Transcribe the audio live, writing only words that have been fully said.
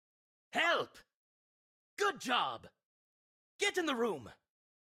Help! Good job! Get in the room!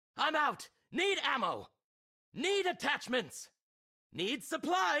 I'm out! Need ammo! Need attachments! Need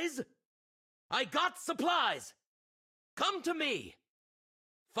supplies! I got supplies! Come to me!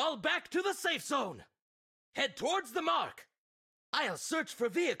 Fall back to the safe zone! Head towards the mark! I'll search for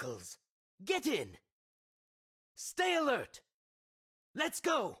vehicles. Get in! Stay alert! Let's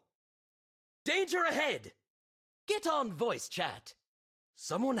go! Danger ahead! Get on voice chat.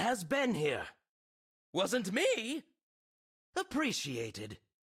 Someone has been here. Wasn't me? Appreciated.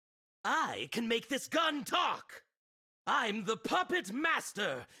 I can make this gun talk. I'm the puppet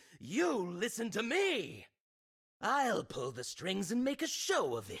master. You listen to me. I'll pull the strings and make a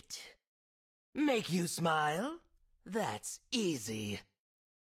show of it. Make you smile? That's easy.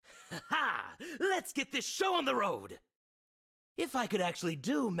 Ha! Let's get this show on the road. If I could actually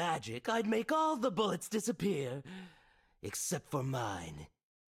do magic, I'd make all the bullets disappear. Except for mine.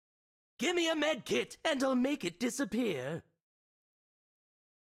 Give me a med kit and I'll make it disappear.